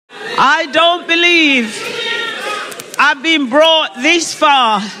I don't believe I've been brought this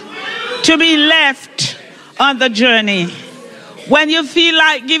far to be left on the journey. When you feel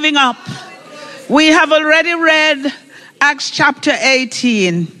like giving up, we have already read Acts chapter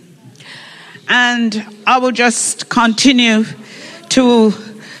 18. And I will just continue to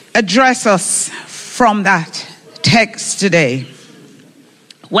address us from that text today.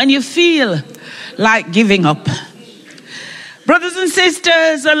 When you feel like giving up, brothers and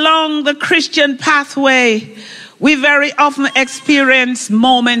sisters, along the Christian pathway, we very often experience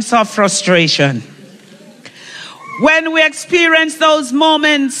moments of frustration. When we experience those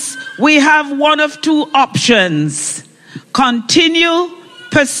moments, we have one of two options: continue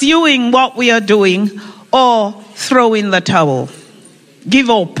pursuing what we are doing, or throw in the towel. Give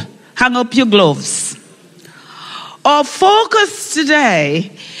up. Hang up your gloves. Our focus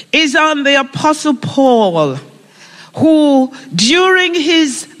today is on the Apostle Paul, who during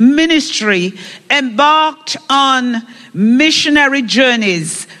his ministry embarked on missionary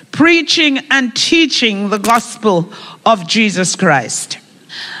journeys, preaching and teaching the gospel of Jesus Christ.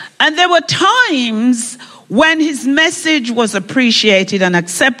 And there were times when his message was appreciated and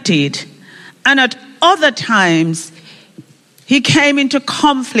accepted, and at other times he came into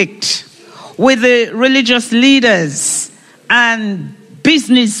conflict with the religious leaders and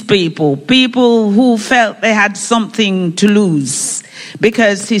business people who felt they had something to lose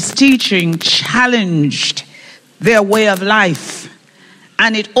because his teaching challenged their way of life,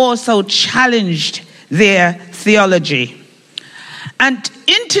 and it also challenged their theology. And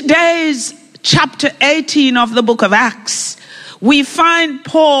in today's chapter 18 of the book of Acts, we find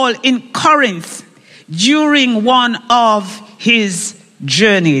Paul in Corinth during one of his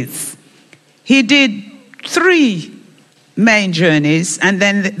journeys. He did 3 main journeys, and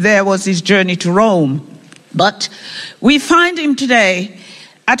then there was his journey to Rome. But we find him today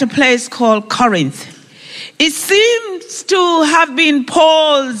at a place called Corinth. It seems to have been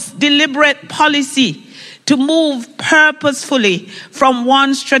Paul's deliberate policy to move purposefully from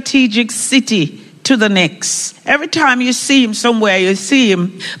one strategic city to the next. Every time you see him somewhere, you see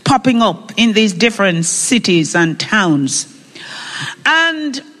him popping up in these different cities and towns.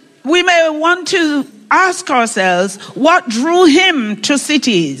 And we may want to ask ourselves, what drew him to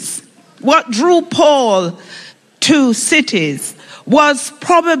cities? What drew Paul to cities was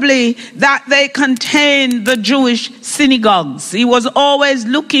probably that they contained the Jewish synagogues. He was always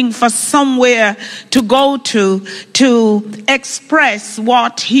looking for somewhere to go to express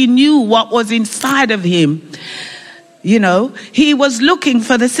what he knew, what was inside of him. You know, he was looking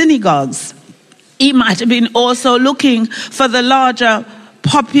for the synagogues. He might have been also looking for the larger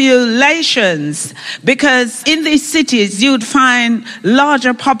populations, because in these cities you'd find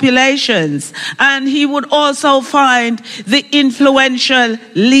larger populations, and he would also find the influential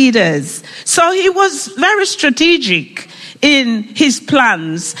leaders. So he was very strategic in his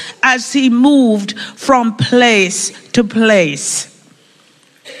plans as he moved from place to place.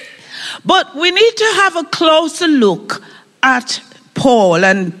 But we need to have a closer look at Paul,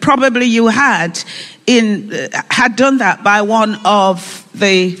 and probably you had done that by one of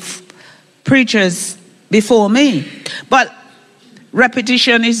the preachers before me. But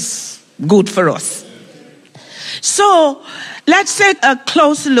repetition is good for us. So let's take a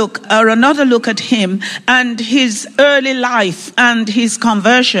closer look, or another look, at him and his early life and his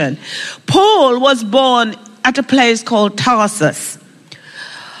conversion. Paul was born at a place called Tarsus,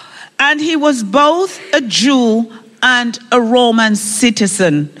 and he was both a Jew and a Roman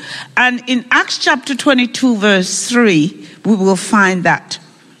citizen. And in Acts chapter 22 verse 3, we will find that.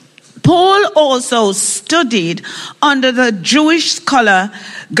 Paul also studied under the Jewish scholar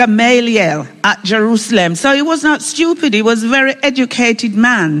Gamaliel at Jerusalem. So he was not stupid. He was a very educated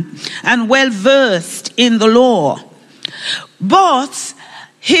man and well versed in the law. But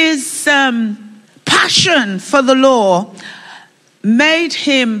his passion for the law made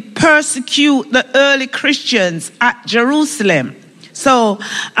him persecute the early Christians at Jerusalem. So,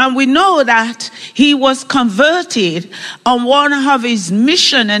 and we know that he was converted on one of his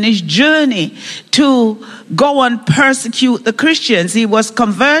mission and his journey to go and persecute the Christians. He was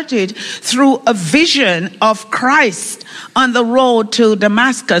converted through a vision of Christ on the road to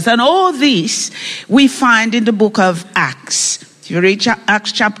Damascus. And all this we find in the book of Acts. If you read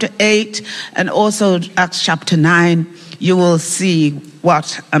Acts chapter 8 and also Acts chapter 9, you will see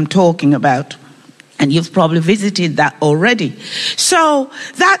what I'm talking about. And you've probably visited that already. So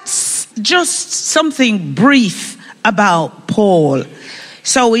that's just something brief about Paul.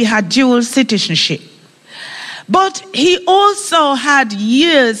 So he had dual citizenship. But he also had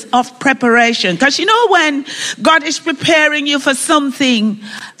years of preparation. Because you know, when God is preparing you for something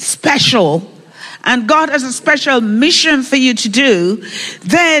special, and God has a special mission for you to do,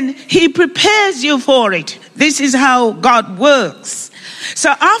 then he prepares you for it. This is how God works.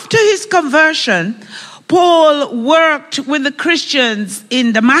 So after his conversion, Paul worked with the Christians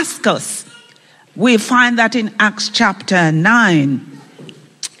in Damascus. We find that in Acts chapter 9.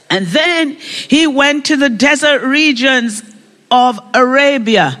 And then he went to the desert regions of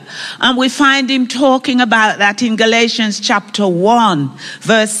Arabia. And we find him talking about that in Galatians chapter 1,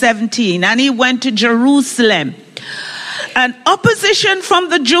 verse 17. And he went to Jerusalem. And opposition from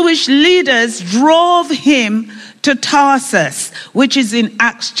the Jewish leaders drove him to Tarsus, which is in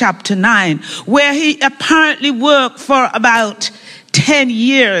Acts chapter 9, where he apparently worked for about 10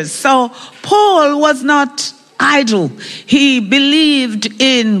 years. So Paul was not idle. He believed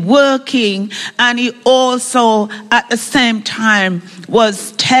in working, and he also at the same time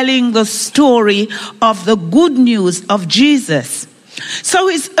was telling the story of the good news of Jesus. So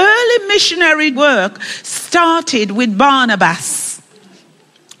his early missionary work started with Barnabas.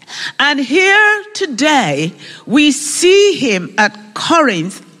 And here today we see him at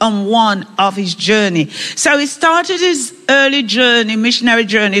Corinth on one of his journey. So he started his early journey, missionary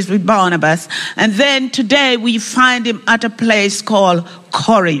journeys with Barnabas. And then today we find him at a place called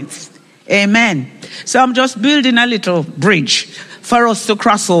Corinth. Amen. So I'm just building a little bridge for us to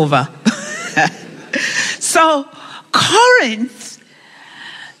cross over. So Corinth,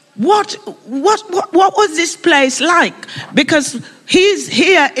 what was this place like? Because he's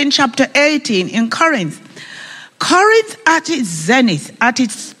here in chapter 18 in Corinth. Corinth at its zenith, at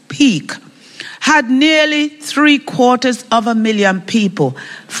its peak, had nearly 750,000 people.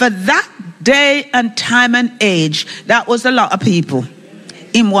 For that day and time and age, that was a lot of people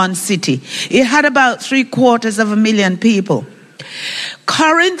in one city. It had about 750,000 people.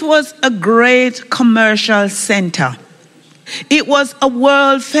 Corinth was a great commercial center. It was a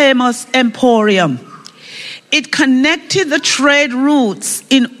world-famous emporium. It connected the trade routes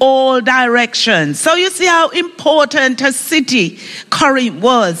in all directions. So you see how important a city Corinth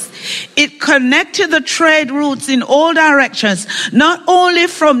was. It connected the trade routes in all directions, not only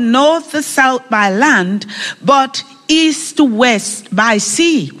from north to south by land, but east to west by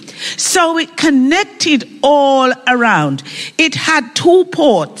sea. So it connected all around. It had 2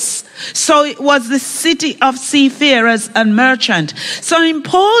 ports. So it was the city of seafarers and merchants. So in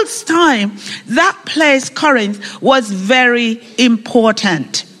Paul's time, that place, Corinth, was very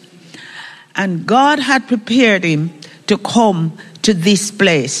important. And God had prepared him to come to this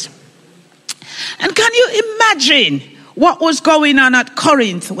place. And can you imagine what was going on at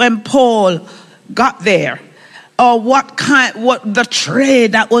Corinth when Paul got there? Or what the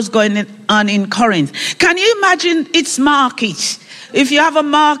trade that was going on in Corinth. Can you imagine its market? If you have a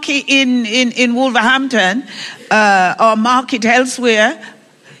market in Wolverhampton or market elsewhere,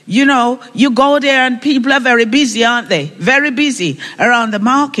 you know, you go there and people are very busy, aren't they? Very busy around the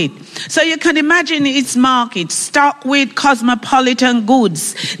market. So you can imagine its market stocked with cosmopolitan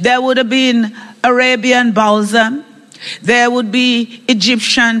goods. There would have been Arabian balsam. There would be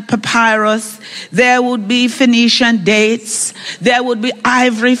Egyptian papyrus. There would be Phoenician dates. There would be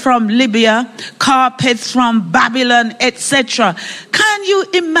ivory from Libya, carpets from Babylon, etc. Can you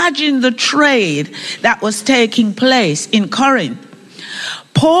imagine the trade that was taking place in Corinth?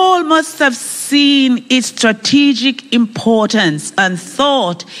 Paul must have seen its strategic importance and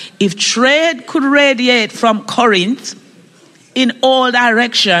thought if trade could radiate from Corinth in all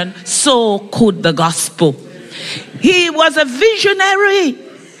directions, so could the gospel. He was a visionary.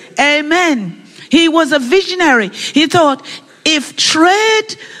 Amen. He was a visionary. He thought if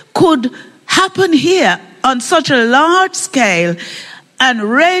trade could happen here on such a large scale and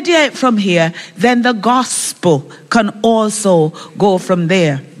radiate from here, then the gospel can also go from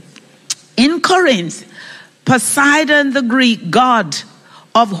there. In Corinth, Poseidon, the Greek god,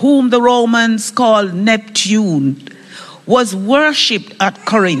 of whom the Romans called Neptune, was worshipped at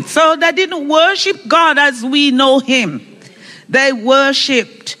Corinth. So they didn't worship God as we know him. They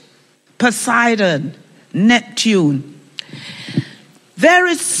worshipped Poseidon, Neptune. There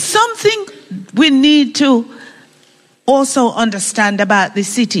is something we need to also understand about the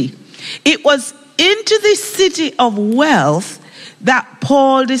city. It was into this city of wealth that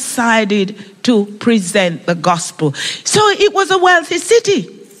Paul decided to present the gospel. So it was a wealthy city.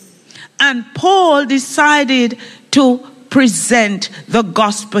 And Paul decided to present the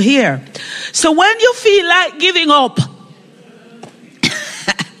gospel here. So when you feel like giving up,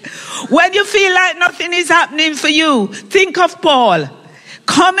 when you feel like nothing is happening for you, think of Paul.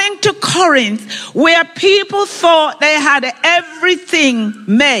 coming to Corinth, where people thought they had everything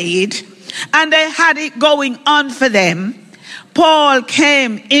made and they had it going on for them, Paul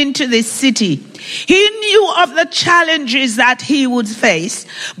came into this city. He knew of the challenges that he would face,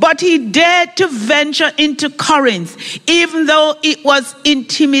 but he dared to venture into Corinth, even though it was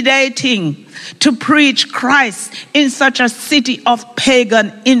intimidating to preach Christ in such a city of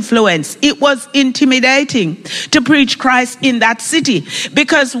pagan influence. It was intimidating to preach Christ in that city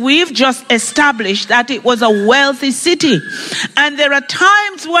because we've just established that it was a wealthy city. And there are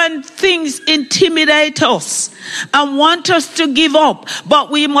times when things intimidate us and want us to give up,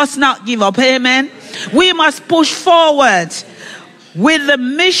 but we must not give up. Amen. We must push forward with the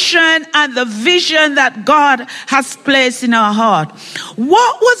mission and the vision that God has placed in our heart.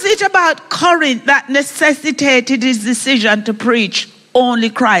 What was it about Corinth that necessitated his decision to preach only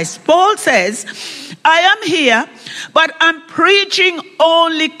Christ? Paul says, I am here, but I'm preaching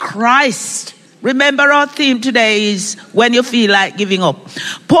only Christ. Remember, our theme today is when you feel like giving up.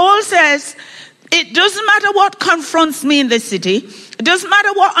 Paul says, it doesn't matter what confronts me in this city. It doesn't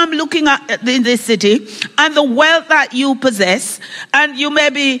matter what I'm looking at in this city and the wealth that you possess, and you may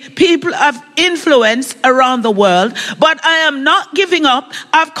be people of influence around the world, but I am not giving up.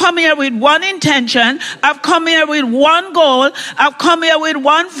 I've come here with one intention. I've come here with one goal. I've come here with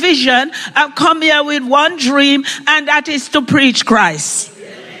one vision. I've come here with one dream, and that is to preach Christ.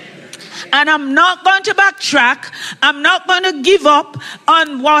 And I'm not going to backtrack. I'm not going to give up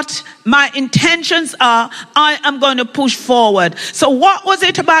on what my intentions are. I am going to push forward. So what was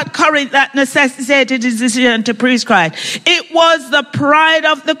it about Corinth that necessitated his decision to preach Christ? It was the pride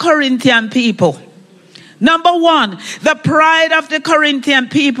of the Corinthian people. Number one, the pride of the Corinthian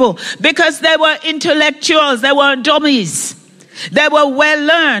people, because they were intellectuals. They weren't dummies. They were well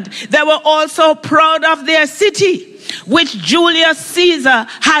learned. They were also proud of their city, which Julius Caesar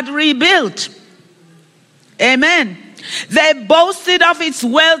had rebuilt. Amen. They boasted of its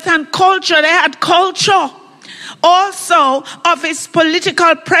wealth and culture. They had culture. Also of its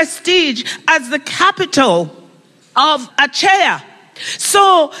political prestige as the capital of Achaia.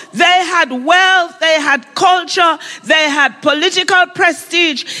 So they had wealth, they had culture, they had political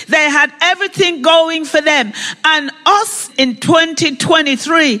prestige, they had everything going for them. And us in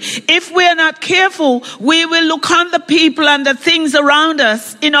 2023, if we're not careful, we will look on the people and the things around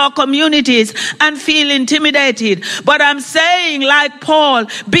us in our communities and feel intimidated. But I'm saying, like Paul,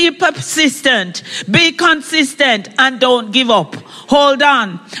 be persistent, be consistent, and don't give up. Hold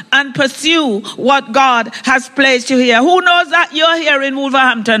on and pursue what God has placed you here. Who knows that you're here in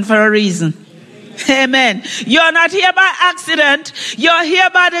Wolverhampton for a reason? Amen. You're not here by accident. You're here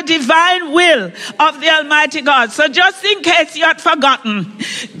by the divine will of the Almighty God. So just in case you had forgotten,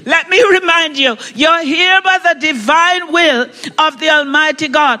 let me remind you, you're here by the divine will of the Almighty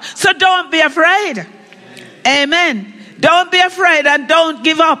God. So don't be afraid. Amen. Don't be afraid and don't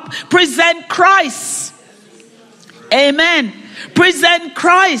give up. Present Christ. Amen. Present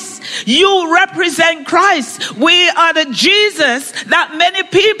Christ. You represent Christ. We are the Jesus that many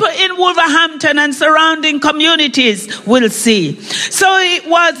people in Wolverhampton and surrounding communities will see. So it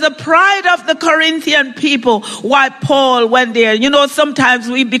was the pride of the Corinthian people why Paul went there. You know, sometimes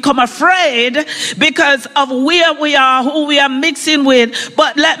we become afraid because of where we are, who we are mixing with.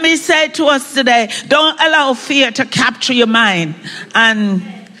 But let me say to us today, don't allow fear to capture your mind and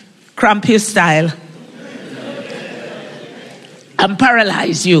cramp your style and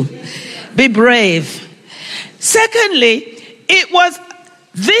paralyze you. Be brave. Secondly, it was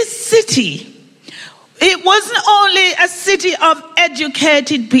this city. It wasn't only a city of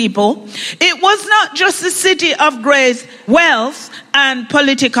educated people. It was not just a city of great wealth and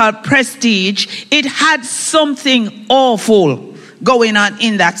political prestige. It had something awful going on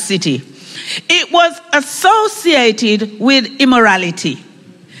in that city. It was associated with immorality.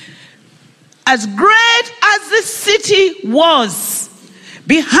 As great as the city was,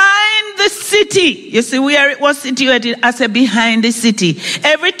 behind the city, you see where it was situated, I said behind the city.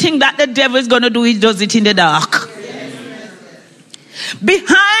 Everything that the devil is going to do, he does it in the dark.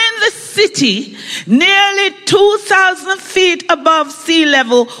 Behind the city, nearly 2,000 feet above sea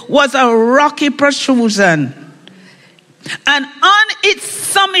level, was a rocky protrusion. And on its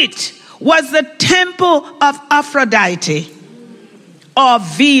summit was the temple of Aphrodite, or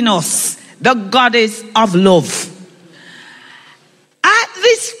Venus, the goddess of love. At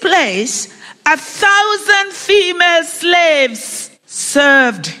this place, 1,000 female slaves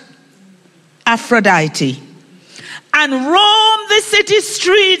served Aphrodite and roamed the city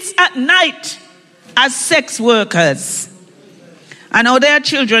streets at night as sex workers. I know there are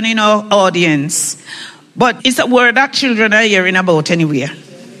children in our audience. But it's a word that children are hearing about anywhere.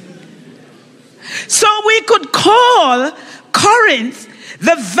 So we could call Corinth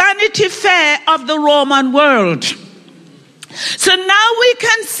the Vanity Fair of the Roman world. So now we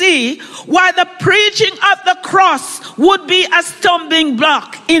can see why the preaching of the cross would be a stumbling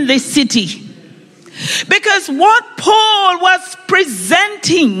block in this city. Because what Paul was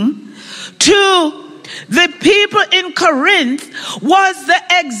presenting to the people in Corinth was the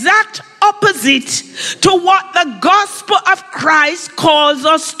exact opposite to what the gospel of Christ calls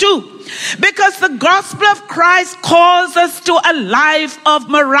us to. Because the gospel of Christ calls us to a life of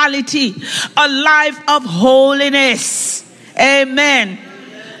morality, a life of holiness. Amen.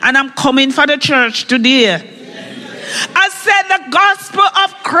 And I'm coming for the church today. I said the gospel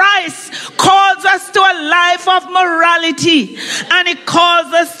of Christ calls us to a life of morality, and it calls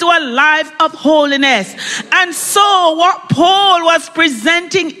us to a life of holiness. And so what Paul was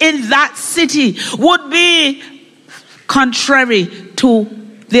presenting in that city would be contrary to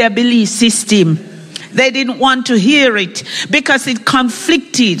their belief system. They didn't want to hear it because it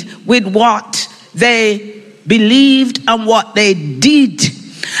conflicted with what they believed and what they did.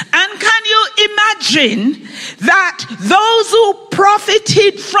 And can you imagine that those who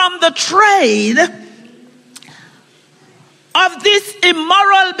profited from the trade of this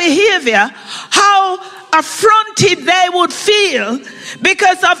immoral behavior, how affronted they would feel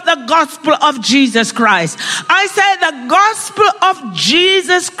because of the gospel of Jesus Christ? I say the gospel of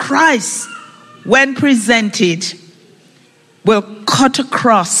Jesus Christ, when presented, will cut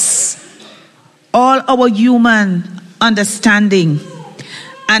across all our human understanding.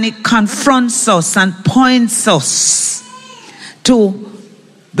 And it confronts us and points us to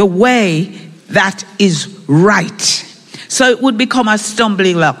the way that is right. So it would become a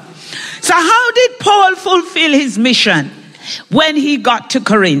stumbling block. So how did Paul fulfill his mission when he got to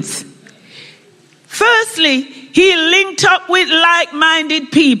Corinth? Firstly, he linked up with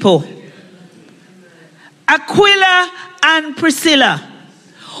like-minded people. Aquila and Priscilla,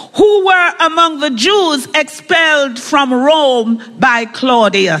 who were among the Jews expelled from Rome by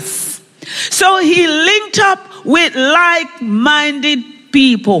Claudius. So he linked up with like-minded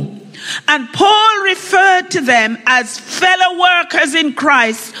people. And Paul referred to them as fellow workers in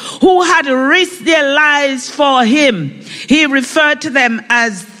Christ who had risked their lives for him. He referred to them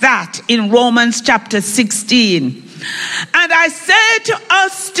as that in Romans chapter 16. And I say to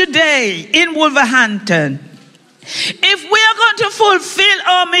us today in Wolverhampton, if we are going to fulfill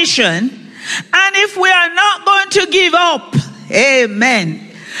our mission, and if we are not going to give up, amen,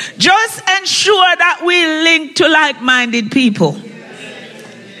 just ensure that we link to like-minded people.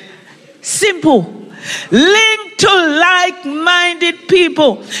 Simple. Link to like-minded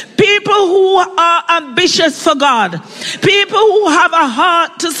people. People who are ambitious for God. People who have a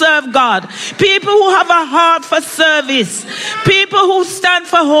heart to serve God. People who have a heart for service. People who stand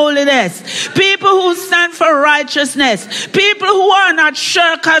for holiness. People who stand for righteousness. People who are not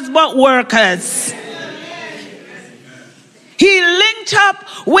shirkers but workers. He linked up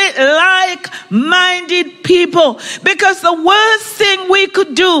with like-minded people, because the worst thing we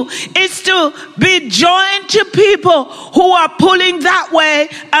could do is to be joined to people who are pulling that way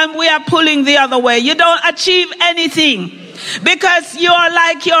and we are pulling the other way. You don't achieve anything, because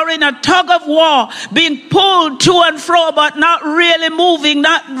you're in a tug of war, being pulled to and fro, but not really moving,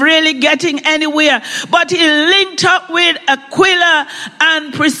 not really getting anywhere. But he linked up with Aquila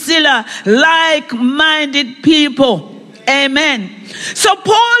and Priscilla, like-minded people. Amen. So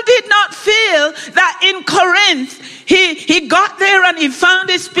Paul did not feel that in Corinth, he got there and he found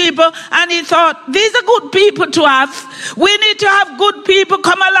his people and he thought, these are good people to have. We need to have good people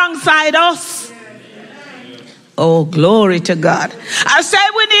come alongside us. Oh, glory to God. I say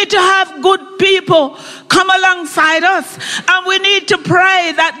we need to have good people come alongside us, and we need to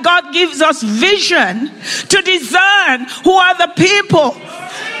pray that God gives us vision to discern who are the people.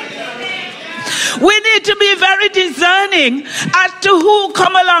 We need to be very discerning as to who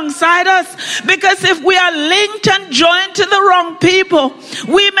come alongside us, because if we are linked and joined to the wrong people,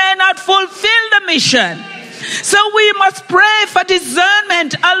 we may not fulfill the mission. So we must pray for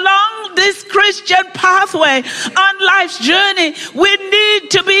discernment along this Christian pathway on life's journey. We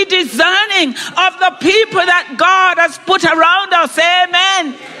need to be discerning of the people that God has put around us.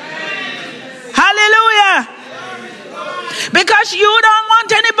 Amen. Hallelujah. Because you don't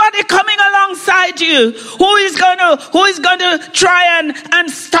want anybody coming alongside you who is going to try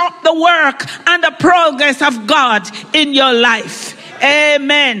and stop the work and the progress of God in your life.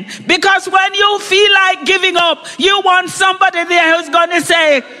 Amen. Because when you feel like giving up, you want somebody there who's going to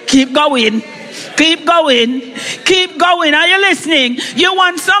say, keep going. Keep going. Keep going. Are you listening? You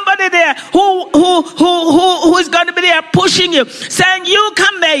want somebody there who is going to be there pushing you, saying you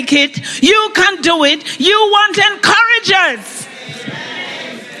can make it, you can do it. You want encouragers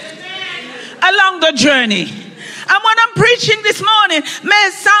along the journey. And what I'm preaching this morning may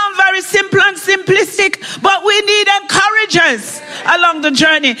sound very simple and simplistic, but we need encouragers along the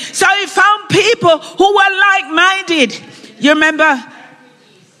journey. So he found people who were like-minded. You remember,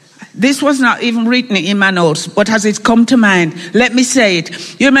 this was not even written in my notes, but as it's come to mind, let me say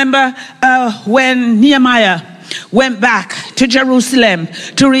it. You remember when Nehemiah went back to Jerusalem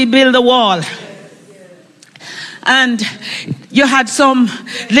to rebuild the wall? And you had some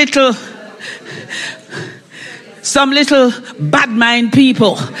little bad mind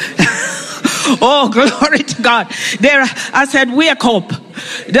people. Oh, glory to God. There, I said, wake up.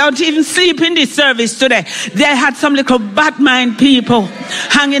 Don't even sleep in this service today. They had some little bad mind people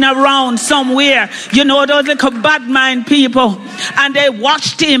hanging around somewhere. You know, those little bad mind people. And they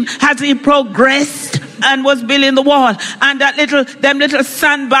watched him as he progressed and was building the wall. And them little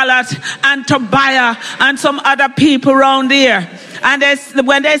Sanballat and Tobiah and some other people around there. And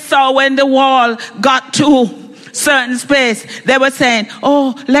when the wall got to certain space, they were saying,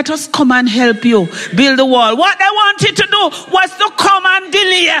 oh, let us come and help you build the wall. What they wanted to do was to come and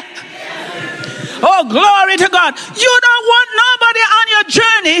delay. Oh, glory to God. You don't want nobody on your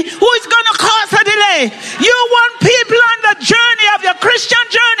journey who is going to cause a delay. You want people on the journey of your Christian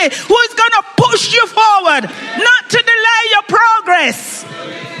journey who is going to push you forward, not to delay your progress.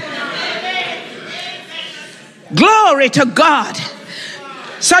 Glory to God.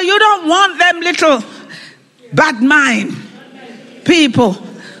 So you don't want them little bad mind people.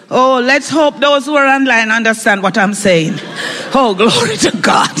 Oh, let's hope those who are online understand what I'm saying. Oh, glory to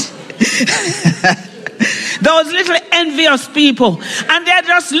God. Those little envious people, and they're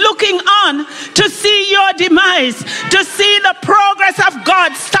just looking on to see your demise, to see the progress of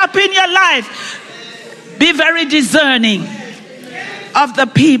God stop in your life. Be very discerning of the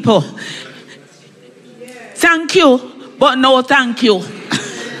people. Thank you, but no thank you.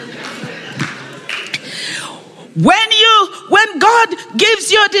 When God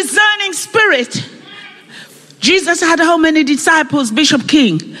gives you a discerning spirit, Jesus had how many disciples, Bishop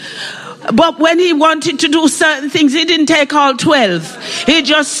King? But when he wanted to do certain things, he didn't take all 12. He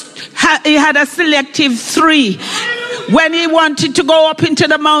had a selective 3. When he wanted to go up into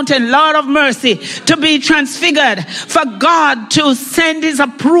the mountain, Lord of mercy, to be transfigured, for God to send his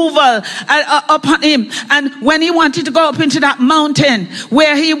approval upon him. And when he wanted to go up into that mountain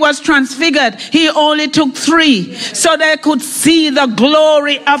where he was transfigured, he only took 3 so they could see the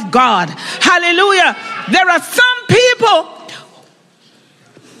glory of God. Hallelujah. There are some people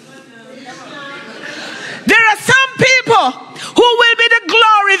who will be the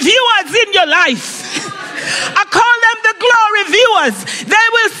glory viewers in your life. I call them the glory viewers. They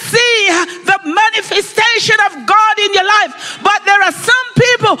will see the manifestation of God in your life. But there are some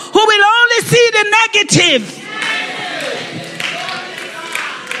people who will only see the negative.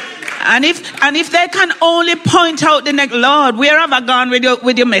 And if they can only point out the negative, Lord, where have I gone with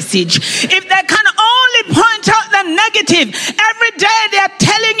your message? If they can only point out the negative, every day they are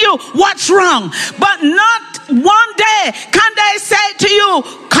telling you what's wrong, but not one day can they say to you,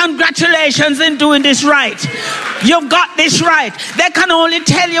 congratulations in doing this right. You've got this right. They can only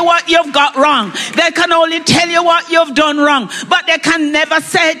tell you what you've got wrong. They can only tell you what you've done wrong, but they can never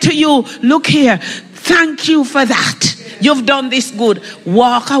say to you, look here, thank you for that. You've done this good.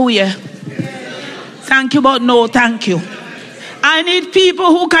 Walk away. Thank you, but no thank you. I need people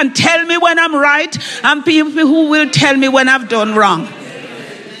who can tell me when I'm right and people who will tell me when I've done wrong.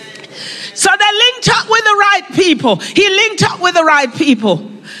 So they linked up with the right people. He linked up with the right people.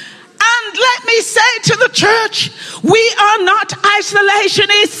 And let me say to the church, we are not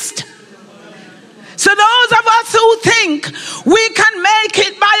isolationists. So those of us who think we can make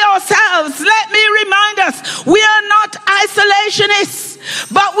it by ourselves, let me remind us, we are not isolationists,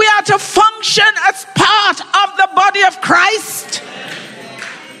 but we are to function as part of the body of Christ.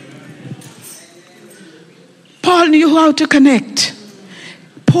 Paul knew how to connect.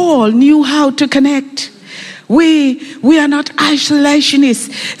 Paul knew how to connect. We are not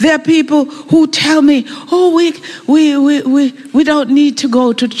isolationists. There are people who tell me, oh, we don't need to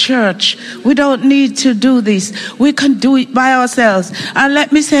go to church. We don't need to do this. We can do it by ourselves. And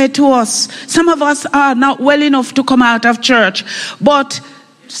let me say to us, some of us are not well enough to come out of church, but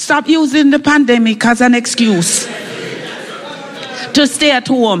stop using the pandemic as an excuse to stay at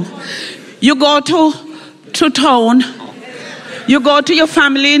home. You go to town. You go to your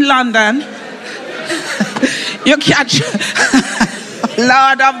family in London. You catch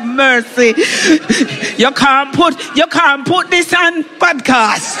Lord of mercy. You can't put this on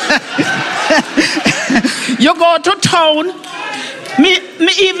podcast. You go to town. Me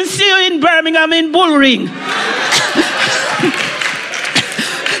even see you in Birmingham in Bullring.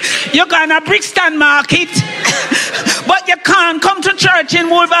 You go to Brixton Market. But you can't come to church in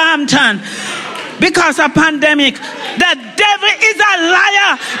Wolverhampton because of pandemic. The devil is a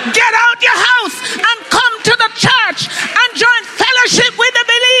liar. Get out your house and come to the church and join fellowship with the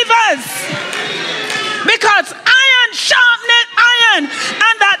believers. Because iron sharpeneth iron,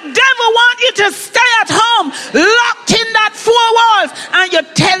 and that devil wants you to stay at home, locked in that four walls, and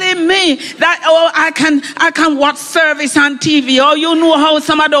you're telling me that, oh, I can watch service on TV. Oh, you know how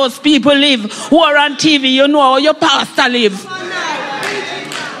some of those people live who are on TV. You know how your pastor live.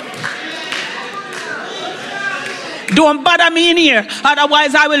 Don't bother me in here,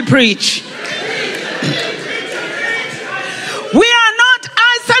 otherwise I will preach. We are not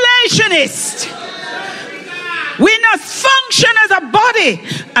isolationists. We must function as a body.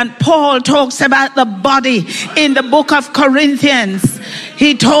 And Paul talks about the body in the book of Corinthians.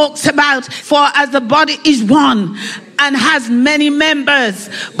 He talks about, for as the body is one and has many members,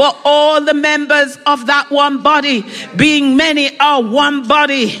 but all the members of that one body, being many, are one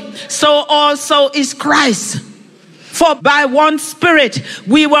body, so also is Christ. For by one Spirit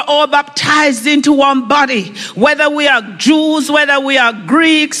we were all baptized into one body, whether we are Jews, whether we are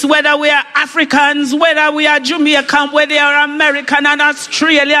Greeks, whether we are Africans, whether we are Jamaican, whether you are American and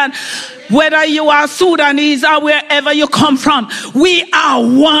Australian, whether you are Sudanese or wherever you come from. We are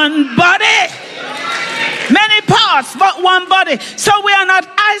one body. Many parts, but one body. So we are not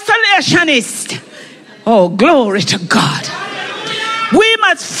isolationists. Oh, glory to God. We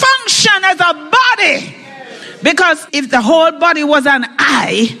must function as a body. Because if the whole body was an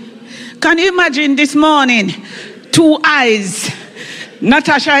eye, can you imagine this morning? 2 eyes.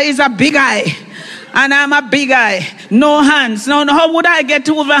 Natasha is a big eye. And I'm a big eye. No hands. No, how would I get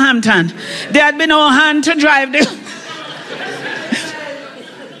to Wolverhampton? There had been no hand to drive this.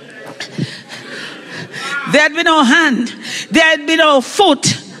 There had been no hand. There had been no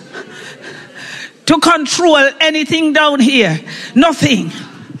foot to control anything down here. Nothing.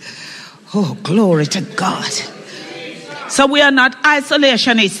 Oh, glory to God. So we are not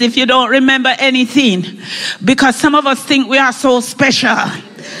isolationists, if you don't remember anything. Because some of us think we are so special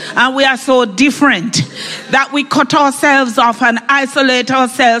and we are so different that we cut ourselves off and isolate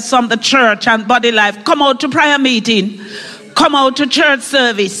ourselves from the church and body life. Come out to prayer meeting. Come out to church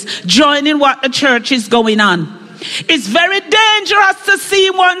service. Join in what the church is going on. It's very dangerous to see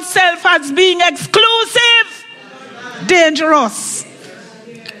oneself as being exclusive. Dangerous.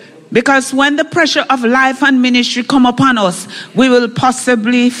 Because when the pressure of life and ministry come upon us, we will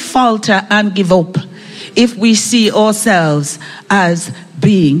possibly falter and give up if we see ourselves as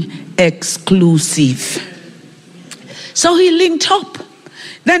being exclusive. So he linked up.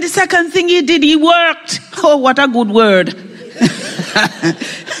 Then the second thing he did, he worked. Oh, what a good word.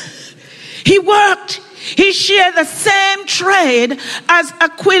 He worked. He shared the same trade as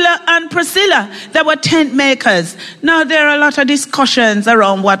Aquila and Priscilla. They were tent makers. Now, there are a lot of discussions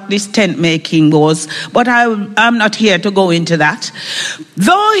around what this tent making was, but I'm not here to go into that.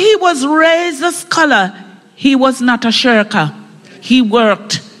 Though he was raised a scholar, he was not a shirker. He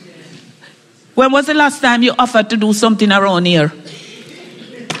worked. When was the last time you offered to do something around here?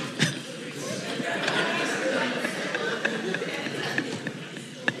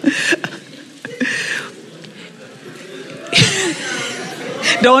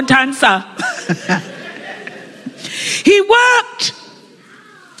 Don't answer. He worked.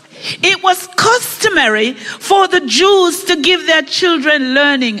 It was customary for the Jews to give their children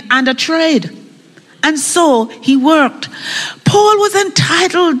learning and a trade. And so he worked. Paul was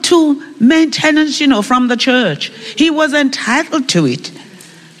entitled to maintenance, from the church. He was entitled to it.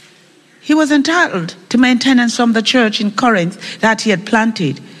 He was entitled to maintenance from the church in Corinth that he had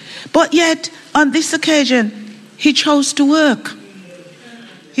planted. But yet, on this occasion, he chose to work.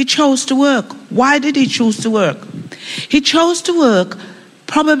 He chose to work. Why did he choose to work? He chose to work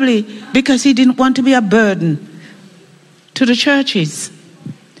probably because he didn't want to be a burden to the churches.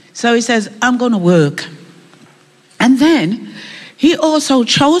 So he says, I'm going to work. And then he also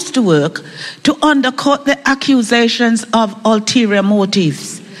chose to work to undercut the accusations of ulterior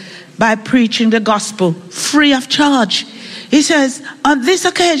motives by preaching the gospel free of charge. He says, on this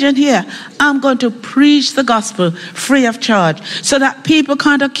occasion here, I'm going to preach the gospel free of charge so that people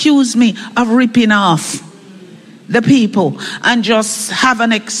can't accuse me of ripping off the people and just have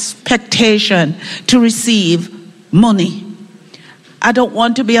an expectation to receive money. I don't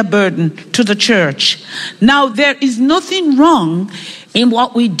want to be a burden to the church. Now, there is nothing wrong in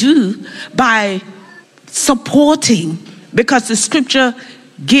what we do by supporting, because the scripture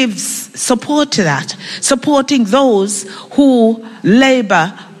gives support to that. Supporting those who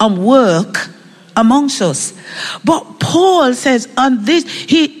labor and work amongst us. But Paul says on this,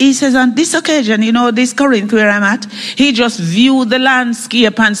 he says on this occasion, this Corinth where I'm at, he just viewed the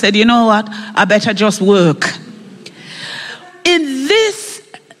landscape and said, you know what, I better just work. In this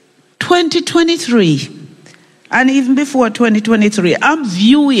 2023, and even before 2023, I'm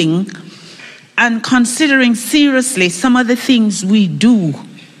viewing and considering seriously some of the things we do.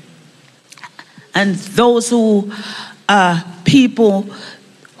 And those who are people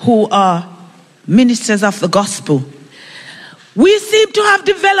who are ministers of the gospel. We seem to have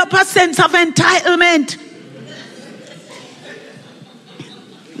developed a sense of entitlement.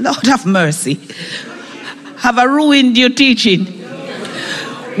 Lord have mercy. Have I ruined your teaching?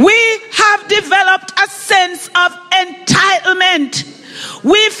 We have developed a sense of entitlement.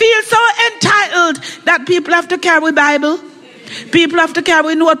 We feel so entitled that people have to carry Bible. People have to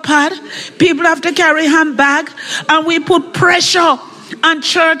carry notepad. People have to carry handbag. And we put pressure on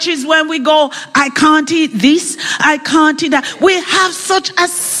churches when we go, I can't eat this, I can't eat that. We have such a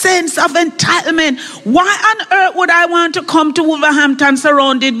sense of entitlement. Why on earth would I want to come to Wolverhampton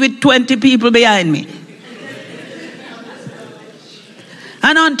surrounded with 20 people behind me?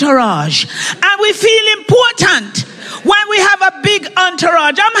 An entourage. And we feel important when we have a big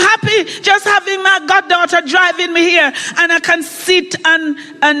entourage. I'm happy just having my goddaughter driving me here, and I can sit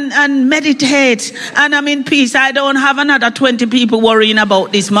and meditate, and I'm in peace. I don't have another 20 people worrying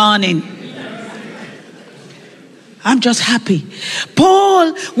about this morning. I'm just happy.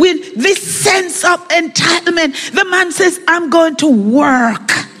 Paul, with this sense of entitlement, the man says, I'm going to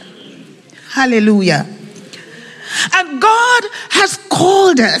work. Hallelujah. And God has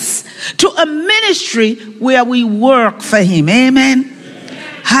called us to a ministry where we work for him. Amen.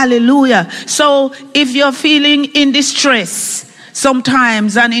 Hallelujah. So if you're feeling in distress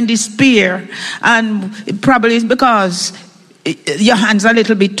sometimes and in despair, and it probably is because your hands are a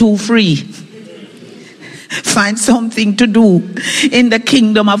little bit too free, find something to do in the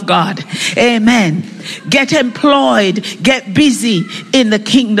kingdom of God. Amen. Get employed, get busy in the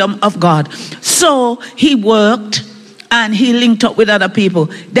kingdom of God. So he worked and he linked up with other people.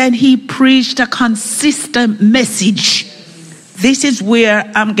 Then he preached a consistent message. This is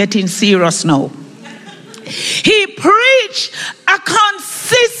where I'm getting serious now. He preached a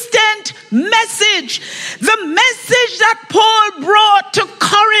consistent message. The message that Paul brought to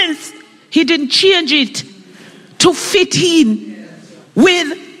Corinth, he didn't change it to fit in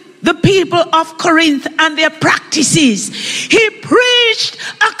with the people of Corinth and their practices. He preached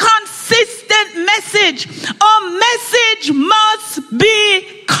a consistent message. Our message must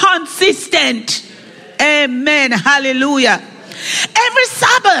be consistent. Amen. Hallelujah. Every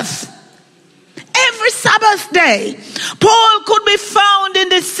Sabbath day, Paul could be found in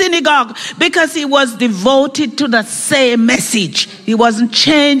the synagogue because he was devoted to the same message. He wasn't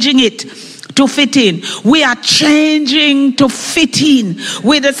changing it to fit in. We are changing to fit in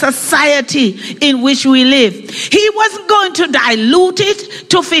with the society in which we live. He wasn't going to dilute it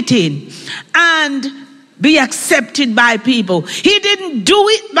to fit in and be accepted by people. He didn't do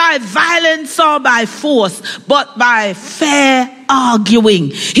it by violence or by force, but by fair arguing.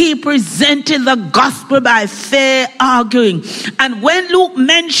 He presented the gospel by fair arguing. And when Luke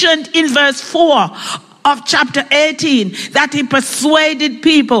mentioned in verse 4 of chapter 18 that he persuaded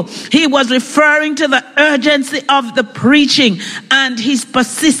people, he was referring to the urgency of the preaching and his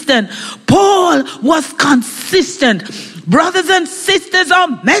persistence. Paul was consistent. Brothers and sisters, our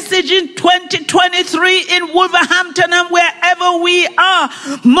message in 2023 in Wolverhampton and wherever we are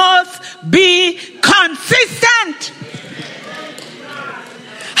must be consistent.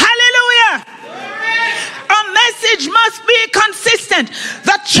 Hallelujah. Our message must be consistent.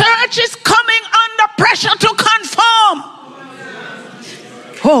 The church is coming under pressure to conform.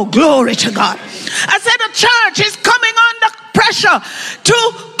 Oh, glory to God. I said the church is coming under pressure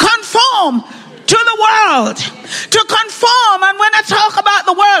to conform to the world. To conform. And when I talk about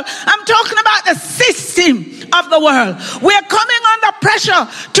the world, I'm talking about the system of the world. We're coming under pressure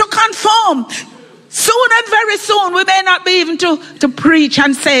to conform. Soon and very soon, we may not be even to preach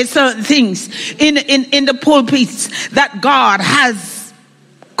and say certain things in the pulpits that God has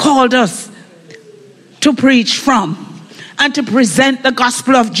called us to preach from and to present the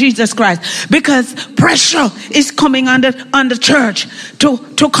gospel of Jesus Christ, because pressure is coming on the church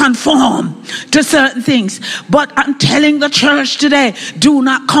to conform to certain things. But I'm telling the church today, do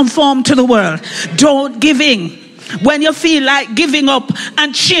not conform to the world. Don't give in. When you feel like giving up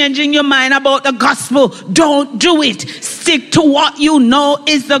and changing your mind about the gospel, don't do it. Stick to what you know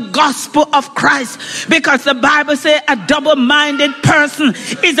is the gospel of Christ. Because the Bible says a double-minded person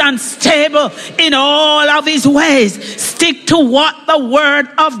is unstable in all of his ways. Stick to what the word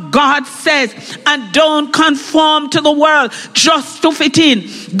of God says. And don't conform to the world just to fit in.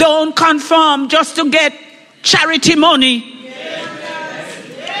 Don't conform just to get charity money.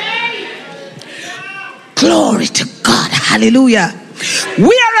 Glory to God. Hallelujah. We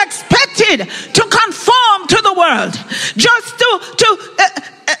are expected to conform to the world. Just to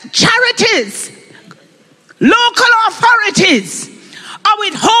charities, local authorities are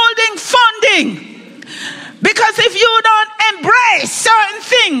withholding funding. Because if you don't embrace certain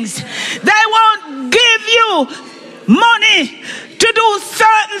things, they won't give you money to do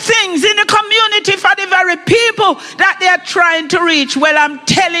certain things in the community for the very people that they are trying to reach. Well, I'm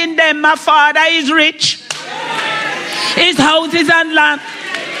telling them, my father is rich. His houses and land.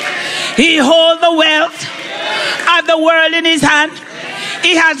 He holds the wealth of the world in his hand.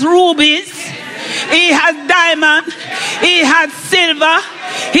 He has rubies. He has diamond. He has silver.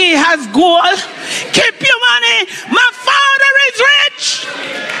 He has gold. Keep your money. My father is rich.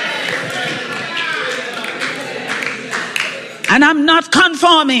 And I'm not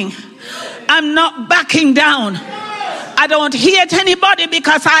conforming. I'm not backing down. I don't hate anybody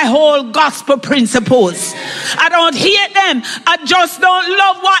because I hold gospel principles. I don't hate them. I just don't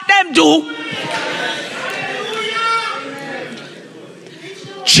love what them do.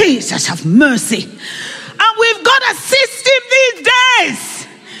 Jesus have mercy. And we've got a system these days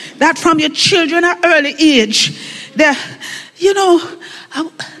that from your children at early age,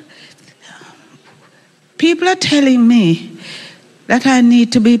 people are telling me that I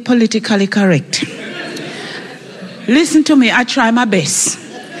need to be politically correct. Listen to me, I try my best.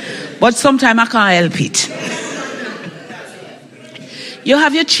 But sometimes I can't help it. You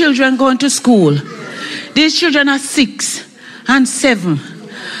have your children going to school. These children are 6 and 7.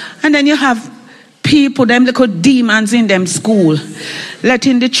 And then you have people, them little demons in them school,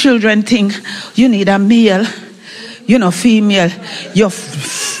 letting the children think you need a male, female.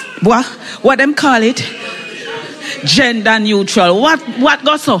 What them call it? Gender neutral. What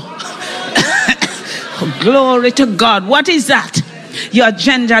goes so? Oh, glory to God. What is that? You're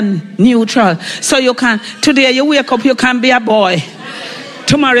gender neutral. So you can, today you wake up, you can be a boy.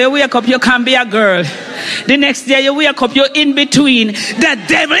 Tomorrow you wake up, you can be a girl. The next day you wake up, you're in between. The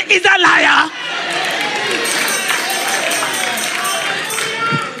devil is a liar.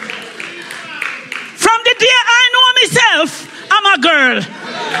 From the day I know myself, I'm a girl.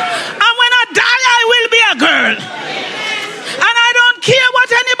 And when I die, I will be a girl. And I don't care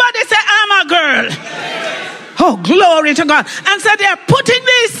what anybody say, I'm a girl. Oh, glory to God. And so they're putting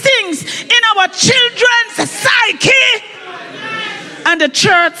these things in our children's psyche. And the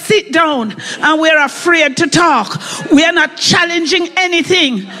church sit down and we're afraid to talk. We are not challenging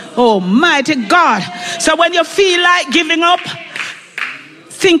anything. Oh, mighty God. So when you feel like giving up,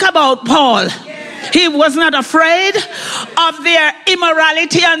 think about Paul. He was not afraid of their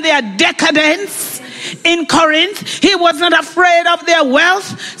immorality and their decadence in Corinth. He was not afraid of their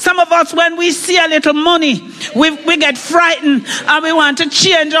wealth. Some of us, when we see a little money, we get frightened and we want to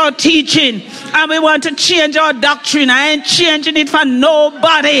change our teaching and we want to change our doctrine. I ain't changing it for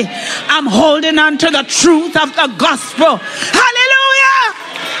nobody. I'm holding on to the truth of the gospel. Hallelujah!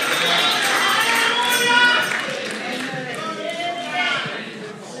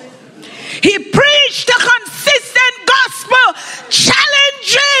 He preached a consistent gospel,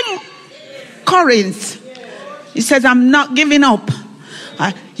 challenging Corinth. He says, I'm not giving up.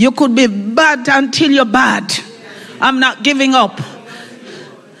 You could be bad until you're bad. I'm not giving up.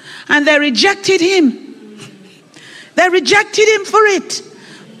 And they rejected him. They rejected him for it.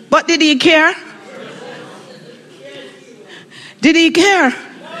 But did he care? Did he care?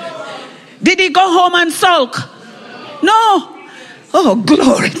 Did he go home and sulk? No. Oh,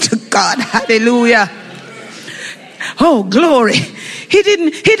 glory to God. Hallelujah. Oh, glory. He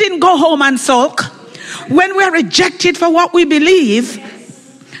didn't go home and sulk. When we're rejected for what we believe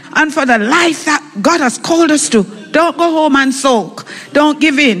and for the life that God has called us to, don't go home and sulk. Don't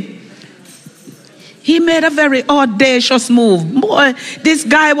give in. He made a very audacious move. Boy, this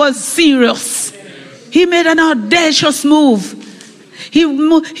guy was serious. He made an audacious move. He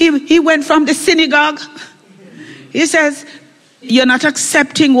went from the synagogue. He says, you're not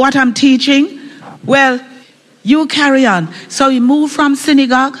accepting what I'm teaching? Well, you carry on. So he moved from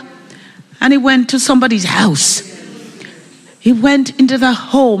synagogue and he went to somebody's house. He went into the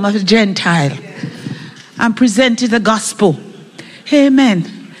home of a Gentile and presented the gospel.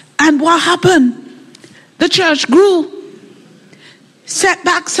 Amen. And what happened? The church grew.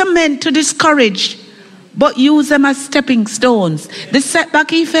 Setbacks are meant to discourage, but use them as stepping stones. The setback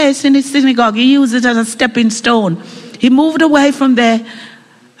he faced in his synagogue, he used it as a stepping stone. He moved away from there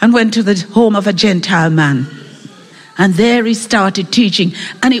and went to the home of a Gentile man. And there he started teaching.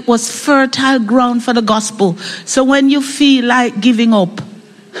 And it was fertile ground for the gospel. So when you feel like giving up,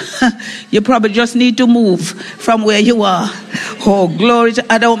 you probably just need to move from where you are. Oh, glory to...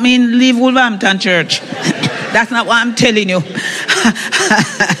 I don't mean leave Wolverhampton Church. That's not what I'm telling you.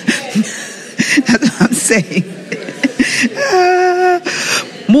 That's what I'm saying.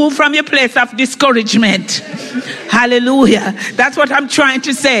 Move from your place of discouragement. Hallelujah. That's what I'm trying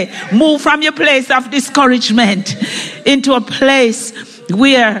to say. Move from your place of discouragement into a place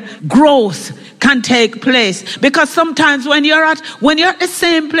where growth can take place. Because sometimes when you're at the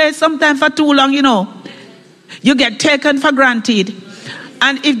same place, sometimes for too long, you get taken for granted.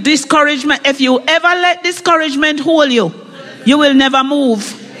 And if you ever let discouragement hold you, you will never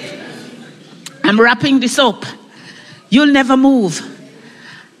move. I'm wrapping this up. You'll never move.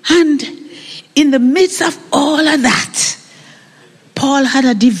 And in the midst of all of that, Paul had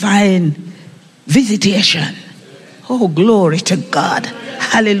a divine visitation. Oh, glory to God.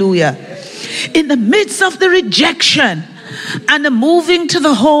 Hallelujah. In the midst of the rejection and the moving to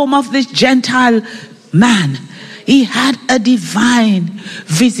the home of this Gentile man, he had a divine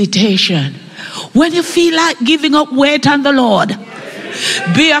visitation. When you feel like giving up, wait on the Lord.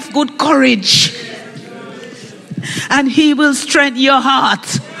 Be of good courage, and he will strengthen your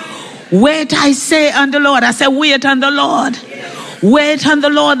heart. Wait, I say, on the Lord. I say, wait on the Lord. Wait on the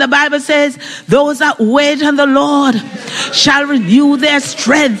Lord. The Bible says, those that wait on the Lord shall renew their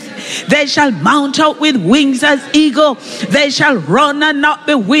strength. They shall mount up with wings as eagle. They shall run and not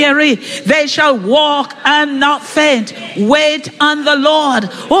be weary. They shall walk and not faint. Wait on the Lord.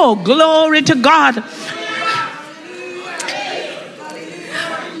 Oh, glory to God.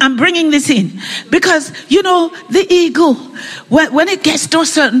 I'm bringing this in because, the eagle, when it gets to a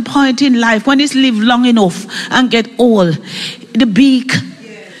certain point in life, when it's lived long enough and get old, the beak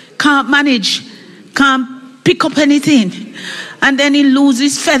can't manage, can't pick up anything. And then he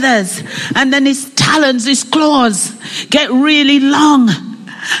loses feathers. And then his talons, his claws get really long.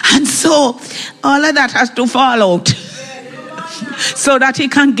 And so all of that has to fall out so that he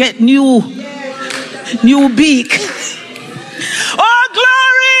can get new beak. Oh, glory!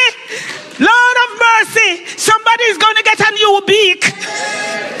 Lord of mercy, somebody's going to get a new beak.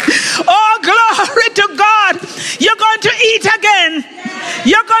 Oh, glory to God. You're going to eat again.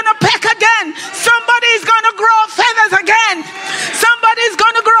 You're going to peck again. Somebody's going to grow feathers again. Somebody's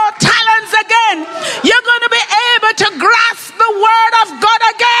going to grow talons again. You're going to be able to grasp the word of God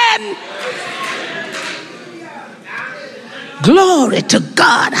again. Glory to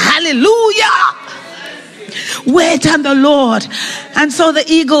God. Hallelujah. Wait on the Lord. And so the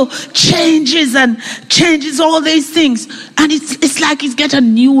eagle changes all these things. And it's like he's got a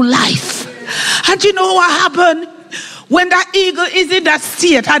new life. And you know what happened? When that eagle is in that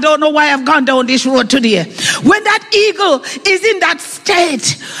state, I don't know why I've gone down this road today. When that eagle is in that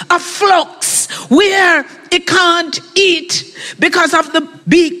state of flux where it can't eat because of the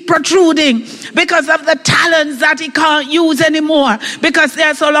beak protruding, because of the talons that it can't use anymore, because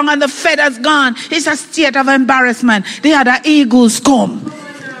they're so long and the feathers gone, it's a state of embarrassment. The other eagles come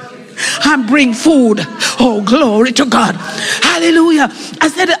and bring food. Oh, glory to God. Hallelujah. I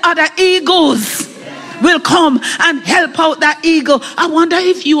said the other eagles will come and help out that eagle. I wonder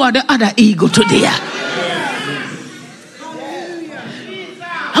if you are the other eagle today.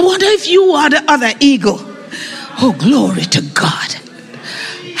 I wonder if you are the other eagle. Oh, glory to God.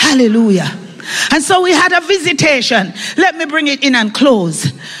 Hallelujah. And so we had a visitation. Let me bring it in and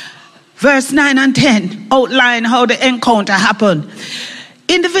close. Verse 9 and 10 outline how the encounter happened.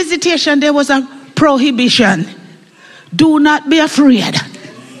 In the visitation, there was a prohibition. Do not be afraid.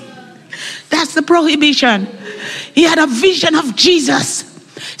 That's the prohibition. He had a vision of Jesus.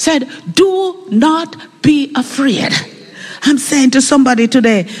 Said, do not be afraid. I'm saying to somebody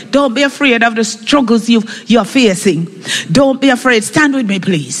today, don't be afraid of the struggles you're facing. Don't be afraid. Stand with me,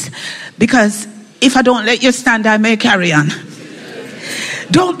 please. Because if I don't let you stand, I may carry on.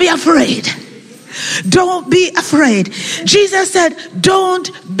 Don't be afraid. Don't be afraid. Jesus said,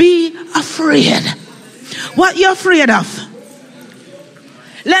 don't be afraid. What you're afraid of?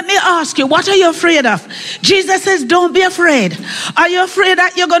 Let me ask you, what are you afraid of? Jesus says, don't be afraid. Are you afraid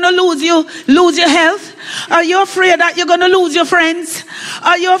that you're going to lose your health? Are you afraid that you're going to lose your friends?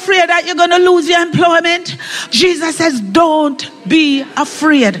 Are you afraid that you're going to lose your employment? Jesus says, don't be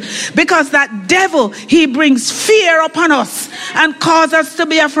afraid. Because that devil, he brings fear upon us and causes us to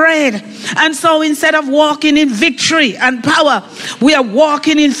be afraid. And so instead of walking in victory and power, we are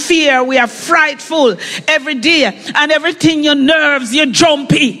walking in fear. We are frightful every day. And everything, your nerves, you're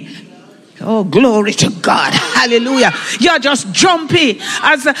jumpy. Oh, glory to God. Hallelujah. You're just jumpy.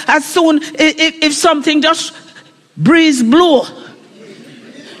 As soon if something just breeze blow,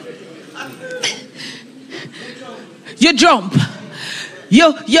 you jump.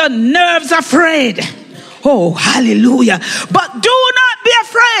 Your nerves afraid. Oh, hallelujah. But do not be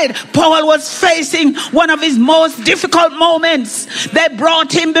afraid. Paul was facing one of his most difficult moments. They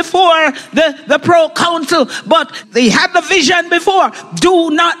brought him before the proconsul, but they had the vision before.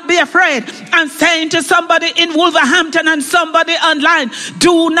 Do not be afraid. I'm saying to somebody in Wolverhampton and somebody online,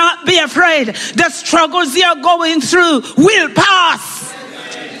 do not be afraid. The struggles you're going through will pass.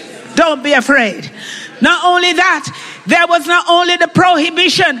 Don't be afraid. Not only that, there was not only the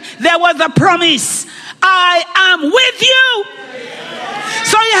prohibition, there was a promise. I am with you.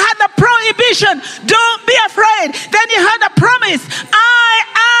 So you had the prohibition, don't be afraid. Then you had the promise, I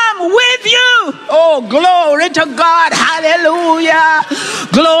am with you. Oh, glory to God. Hallelujah.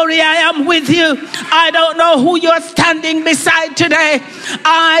 Glory, I am with you. I don't know who you're standing beside today.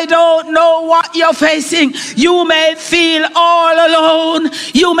 I don't know what you're facing. You may feel all alone.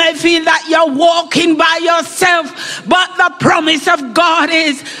 You may feel that you're walking by yourself. But the promise of God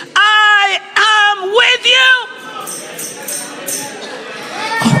is, I am with you.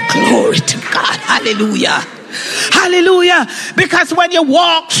 Oh, glory to God. Hallelujah. Hallelujah. Because when you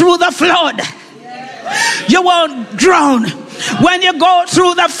walk through the flood, you won't drown. When you go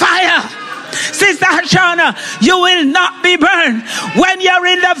through the fire, Sister Hashana, you will not be burned. When you're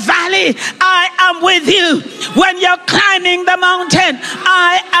in the valley, I am with you. When you're climbing the mountain,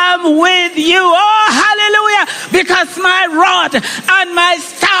 I am with you. Oh, hallelujah. Because my rod and my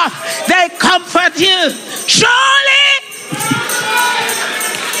staff, they comfort you. Surely.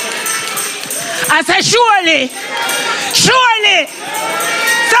 I say surely. Surely.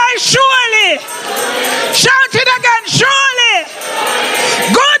 Say surely. Shout it again. Surely.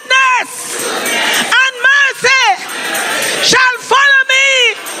 Goodness and mercy shall follow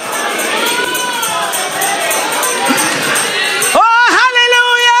me. Oh,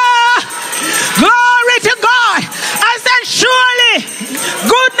 hallelujah. Glory to God. I said surely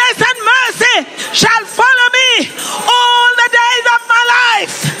goodness and mercy shall follow me all the days of my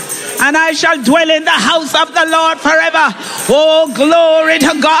life. And I shall dwell in the house of the Lord forever. Oh, glory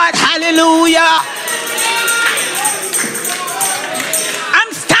to God. Hallelujah. I'm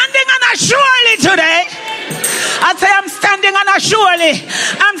standing on a surely today. I say I'm standing on a surely.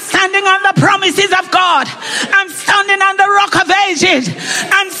 I'm standing on the promises of God. I'm standing on the rock of ages.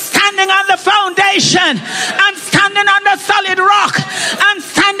 I'm standing on the foundation. I'm standing on the solid rock. I'm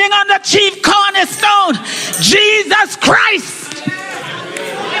standing on the chief cornerstone, Jesus Christ.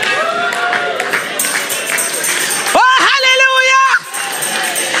 Oh, hallelujah.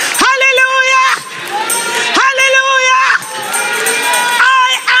 Hallelujah. Hallelujah. I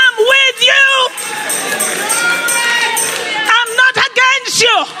am with you. I'm not against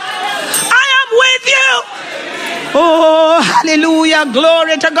you. I am with you. Oh, hallelujah.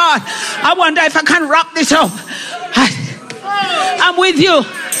 Glory to God. I wonder if I can wrap this up. I'm with you.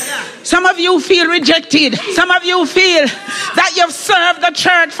 Some of you feel rejected. Some of you feel that you've served the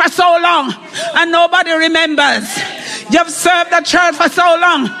church for so long and nobody remembers. You've served the church for so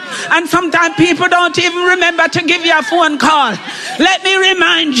long and sometimes people don't even remember to give you a phone call. Let me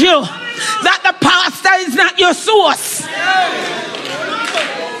remind you that the pastor is not your source.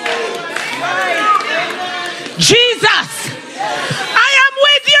 Jesus, I am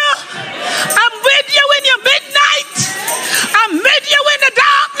with you. I'm with you in your midnight. I'm with you in the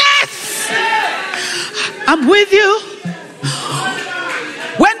darkness. I'm with you.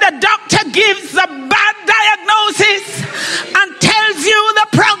 When the doctor gives a bad diagnosis and tells you the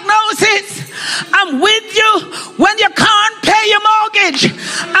prognosis, I'm with you. When you can't pay your mortgage,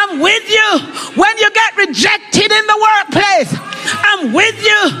 I'm with you. When you get rejected in the workplace, I'm with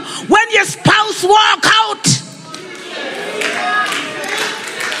you. When your spouse walk out,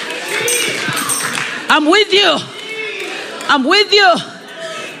 I'm with you. I'm with you.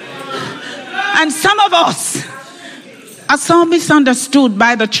 And some of us are so misunderstood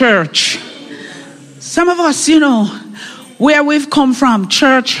by the church. Some of us, where we've come from,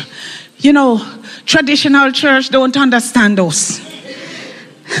 church, traditional church don't understand us.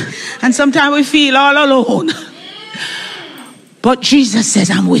 And sometimes we feel all alone. But Jesus says,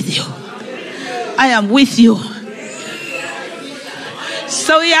 I'm with you. I am with you.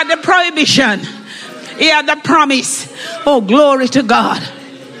 So he had the prohibition. He had the promise. Oh, glory to God.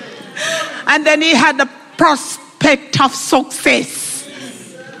 And then he had the prospect of success.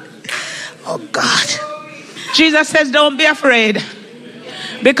 Oh God. Jesus says, don't be afraid,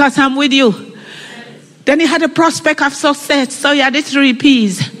 because I'm with you. Then he had a prospect of success. So he had the 3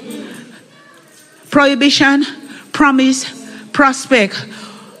 P's. Prohibition, promise, prospect.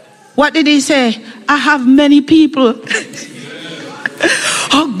 What did he say? I have many people.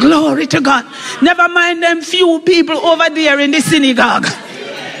 Oh, glory to God. Never mind them few people over there in the synagogue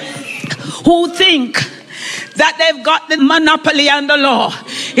who think that they've got the monopoly on the law.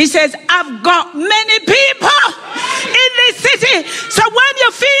 He says, I've got many people in this city. So when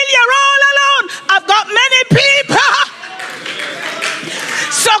you feel you're all alone, I've got many people.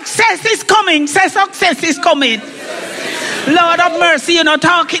 Success is coming. Say, success is coming. Lord of mercy, you know,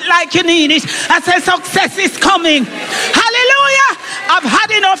 talk it like you need it. I say success is coming. Hallelujah. I've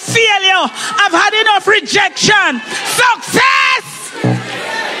had enough failure. I've had enough rejection. Success.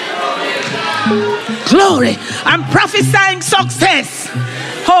 Glory. I'm prophesying success.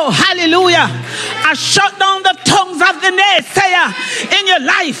 Oh, hallelujah. I shut down the tongues of the naysayer in your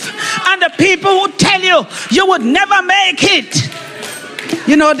life, and the people who tell you you would never make it.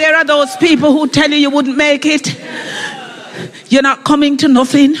 You know, there are those people who tell you wouldn't make it. You're not coming to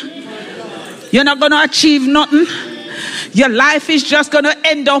nothing. You're not going to achieve nothing. Your life is just going to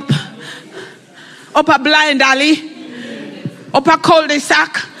end up a blind alley, up a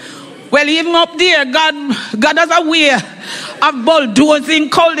cul-de-sac. Well, even up there, God has a way of bulldozing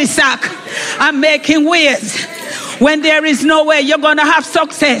cul-de-sac and making ways. When there is no way, you're going to have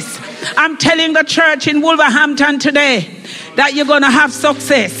success. I'm telling the church in Wolverhampton today that you're going to have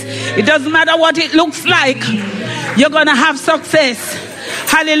success. It doesn't matter what it looks like. You're going to have success.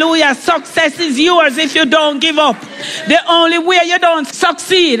 Hallelujah. Success is yours if you don't give up. The only way you don't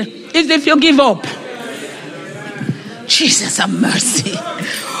succeed is if you give up. Jesus have mercy.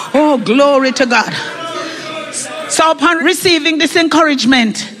 Oh, glory to God. So upon receiving this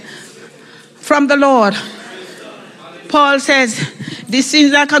encouragement from the Lord, Paul says, this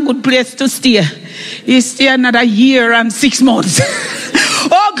seems like a good place to stay. You stay another year and 6 months.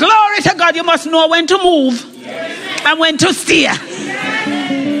 Oh, glory to God. You must know when to move and when to stay.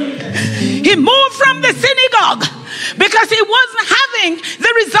 He moved from the synagogue because he wasn't having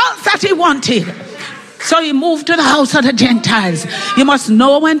the results that he wanted. So he moved to the house of the Gentiles. You must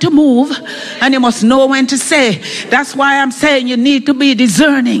know when to move and you must know when to say. That's why I'm saying you need to be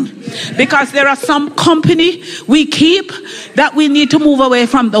discerning, because there are some company we keep that we need to move away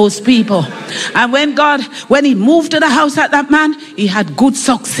from those people. And when he moved to the house of that man, he had good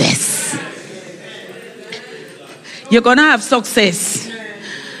success. You're going to have success.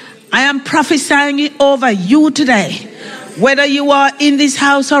 I am prophesying it over you today. Whether you are in this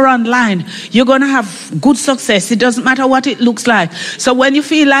house or online, you're going to have good success. It doesn't matter what it looks like. So when you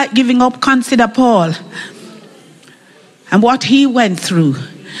feel like giving up, consider Paul and what he went through.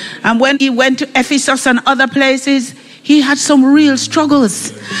 And when he went to Ephesus and other places, he had some real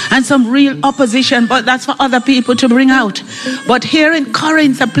struggles and some real opposition, but that's for other people to bring out. But here in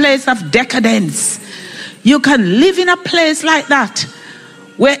Corinth, a place of decadence, you can live in a place like that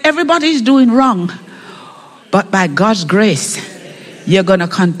where everybody is doing wrong. But by God's grace, you're going to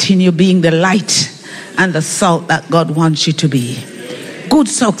continue being the light and the salt that God wants you to be. Good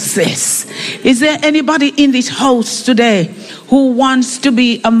success. Is there anybody in this house today who wants to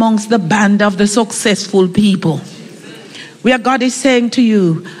be amongst the band of the successful people? Where God is saying to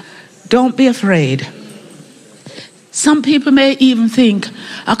you, don't be afraid. Some people may even think,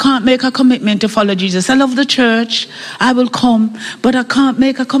 I can't make a commitment to follow Jesus. I love the church. I will come, but I can't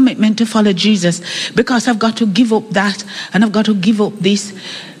make a commitment to follow Jesus because I've got to give up that and I've got to give up this.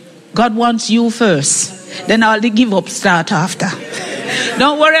 God wants you first. Then all the give up start after.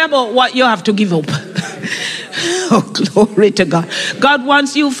 Don't worry about what you have to give up. Oh, glory to God. God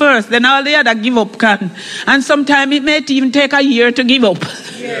wants you first. Then all the other give up can. And sometimes it may even take a year to give up.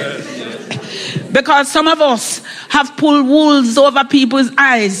 Yes. Because some of us have pulled wools over people's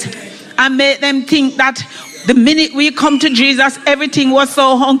eyes and made them think that the minute we come to Jesus, everything was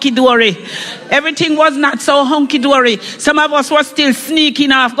so hunky-dory. Everything was not so hunky-dory. Some of us were still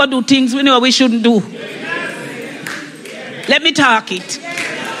sneaking off, go do things we know we shouldn't do. Let me talk it.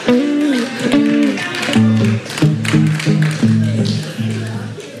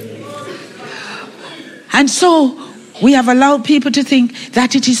 And so we have allowed people to think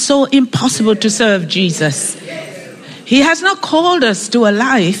that it is so impossible to serve Jesus. He has not called us to a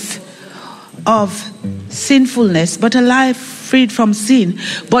life of sinfulness, but a life freed from sin.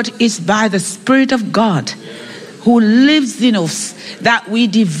 But it's by the Spirit of God who lives in us that we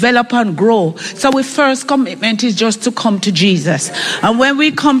develop and grow. So our first commitment is just to come to Jesus. And when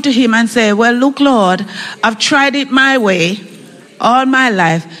we come to him and say, well, look, Lord, I've tried it my way, all my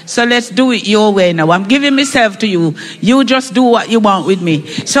life. So let's do it your way now. I'm giving myself to you. You just do what you want with me.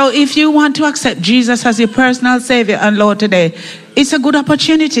 So if you want to accept Jesus as your personal Savior and Lord today, it's a good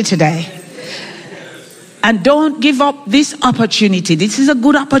opportunity today. And don't give up this opportunity. This is a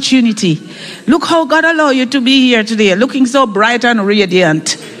good opportunity. Look how God allowed you to be here today, looking so bright and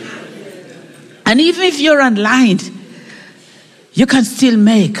radiant. And even if you're online, you can still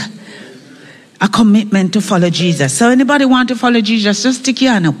make a commitment to follow Jesus. So anybody want to follow Jesus, just stick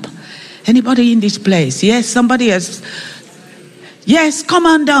your hand up. Anybody in this place? Yes, somebody else. Yes, come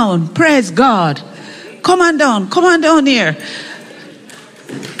on down. Praise God. Come on down. Come on down here.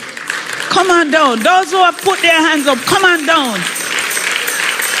 Come on down. Those who have put their hands up, come on down.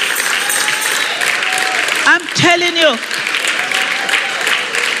 I'm telling you.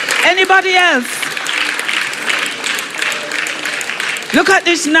 Anybody else? Look at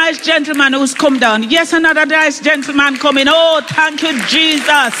this nice gentleman who's come down. Yes, another nice gentleman coming. Oh, thank you,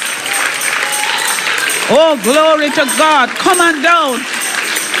 Jesus. Oh, glory to God. Come on down.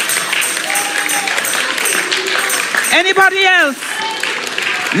 Anybody else?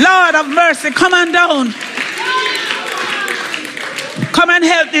 Lord of mercy, come on down. Come and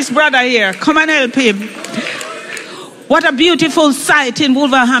help this brother here. Come and help him. What a beautiful sight in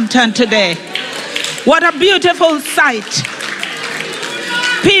Wolverhampton today. What a beautiful sight.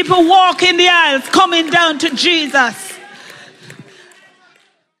 People walking the aisles, coming down to Jesus.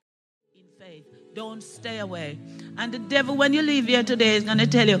 In faith, don't stay away. And the devil, when you leave here today, is going to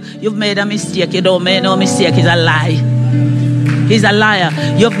tell you, you've made a mistake. You don't make no mistake. It's a lie. He's a liar.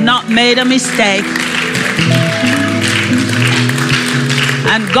 You've not made a mistake.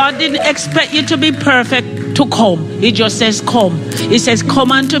 And God didn't expect you to be perfect to come. He just says, come. He says,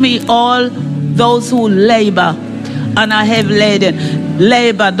 come unto me, all those who labor and are heavy laden.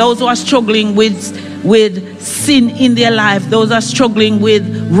 Labor, those who are struggling with sin in their life, those who are struggling with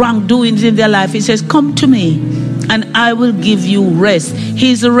wrongdoings in their life. He says, come to me and I will give you rest.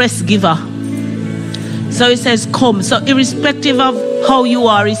 He's a rest giver. So he says, come. So irrespective of how you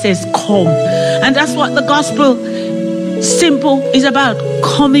are, he says, come. And that's what the gospel simple is about.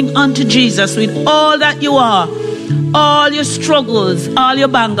 Coming unto Jesus with all that you are. All your struggles, all your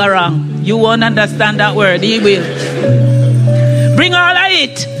bangarang. You won't understand that word. He will. Bring all of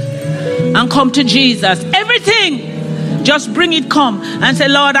it and come to Jesus. Everything. Just bring it, come. And say,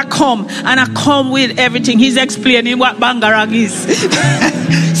 Lord, I come. And I come with everything. He's explaining what bangarang is.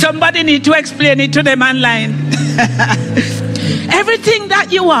 Somebody need to explain it to them online. Everything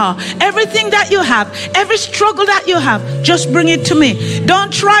that you are, everything that you have, every struggle that you have, just bring it to me.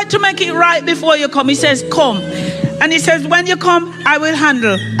 Don't try to make it right before you come. He says, come. And he says, when you come, I will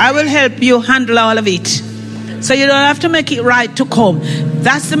help you handle all of it. So you don't have to make it right to come.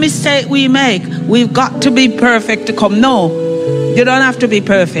 That's the mistake we make. We've got to be perfect to come. No, you don't have to be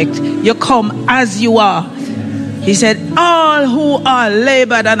perfect. You come as you are. He said, all who are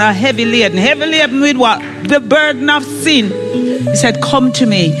labored and are heavy laden with what? The burden of sin. He said, come to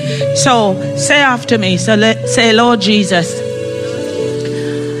me. So say after me. So say, Lord Jesus,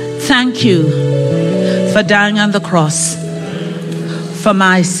 thank you for dying on the cross for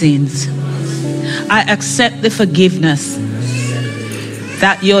my sins. I accept the forgiveness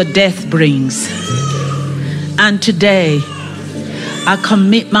that your death brings. And today, I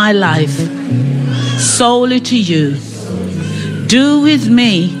commit my life solely to you. Do with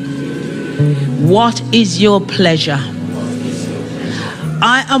me what is your pleasure.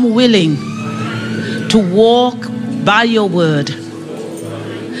 I am willing to walk by your word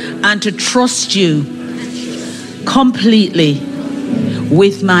and to trust you completely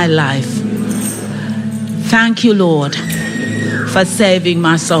with my life. Thank you, Lord, for saving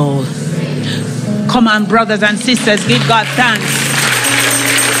my soul. Come on, brothers and sisters, give God thanks.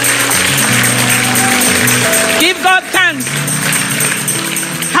 Give God thanks.